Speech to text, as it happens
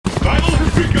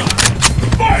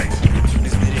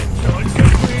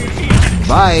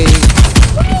Bye.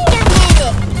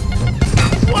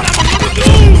 What am I gonna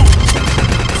do?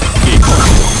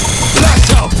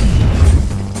 Blast out.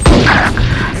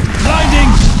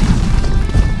 Blinding.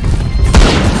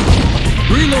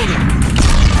 Reloading.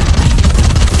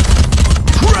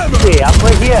 Hey, I'm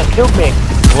right here. Kill me.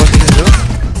 What did you do?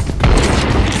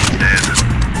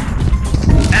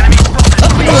 Enemy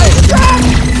spotted.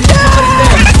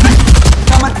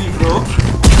 Come at me, bro.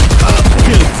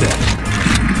 Kill them.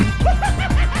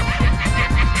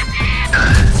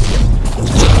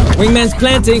 Wingman's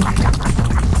planting.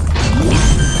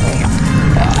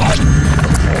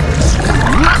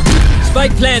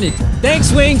 Spike planted.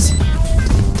 Thanks, Wings.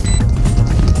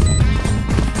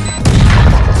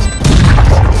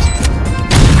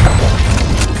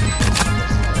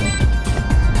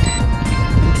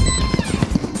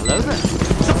 Hello there.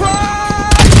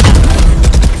 Surprise!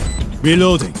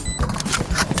 Reloading.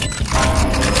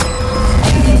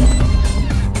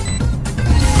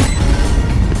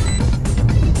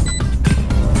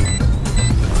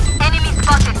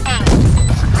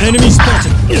 Enemy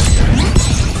spotted.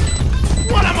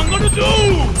 What am I gonna do?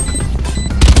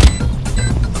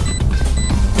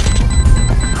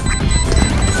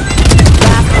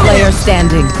 Last player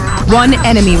standing. One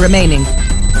enemy remaining.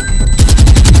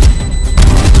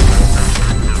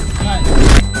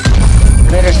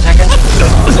 Wait a second.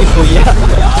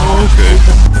 Okay.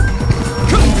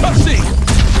 Concussing.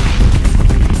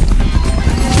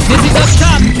 Dizzy's up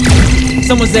top.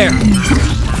 Someone's there.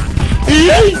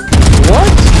 What?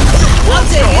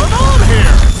 What's going on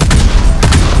here?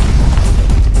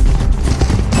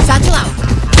 Satchel out.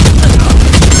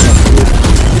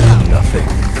 Nothing.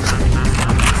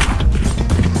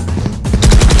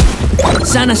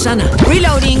 Sana.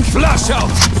 Reloading. Flash out.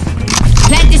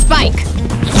 Plant the spike.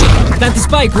 Plant the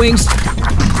spike, Wings.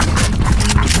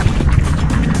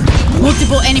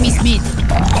 Multiple enemies mid.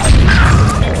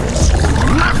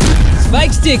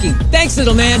 Spike's ticking. Thanks,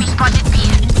 little man.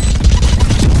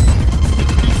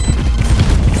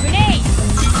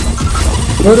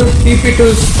 Go to TP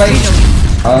to spike.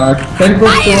 10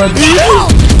 push towards.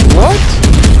 What?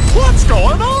 What's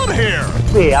going on here?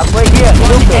 Hey, I'm right here.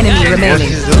 Kill me. Enemy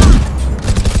remaining.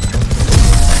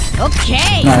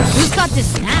 Okay, Nice. who's got the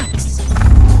snacks?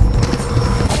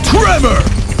 Tremor.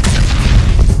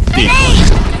 Grenade!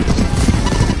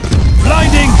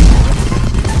 Blinding.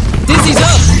 Dizzy's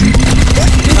up.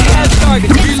 Dizzy has target.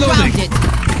 Reloading.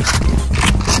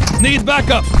 Grounded. Need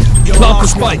backup. Plant the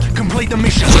spike. Complete the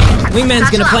mission. Wingman's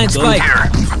gonna plant spike.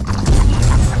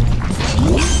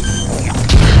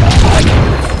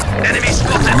 Enemy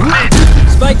spotted.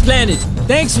 Mid. Spike planted.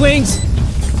 Thanks, Wings.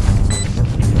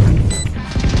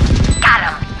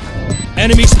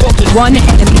 Enemy spotted. One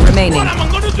enemy remaining. What am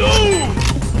I gonna do?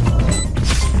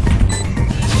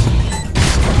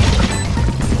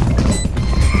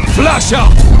 Flash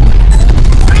out.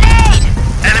 Grenade.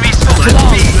 Enemy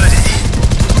spotted.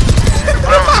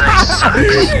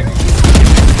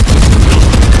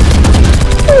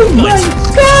 Oh my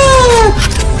god!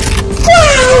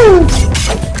 Wow!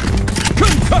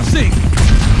 Concussing.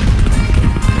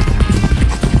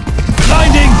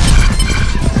 Blinding.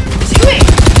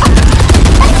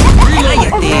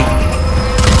 Reloading.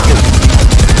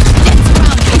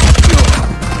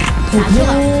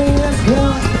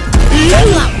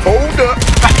 Hold up.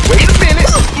 Wait a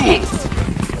minute.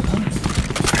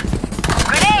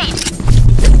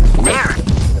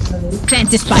 Plant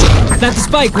the spike. Plant the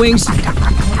spike, Wings.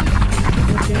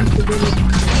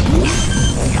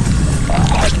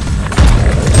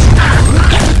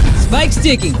 Spike's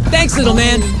ticking. Thanks, little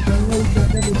man.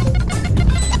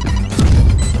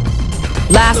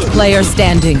 Last player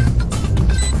standing.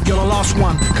 You're the last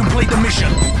one. Complete the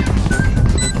mission.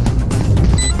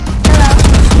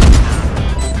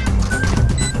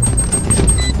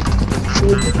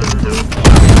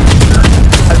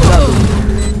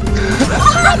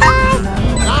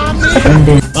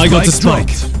 I got the spike.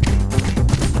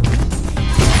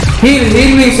 Heal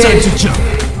me, Time Sage. to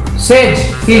jump. Sage,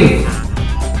 heal.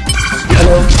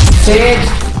 Hello, Sage.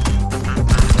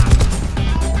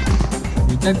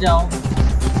 इधर जाओ.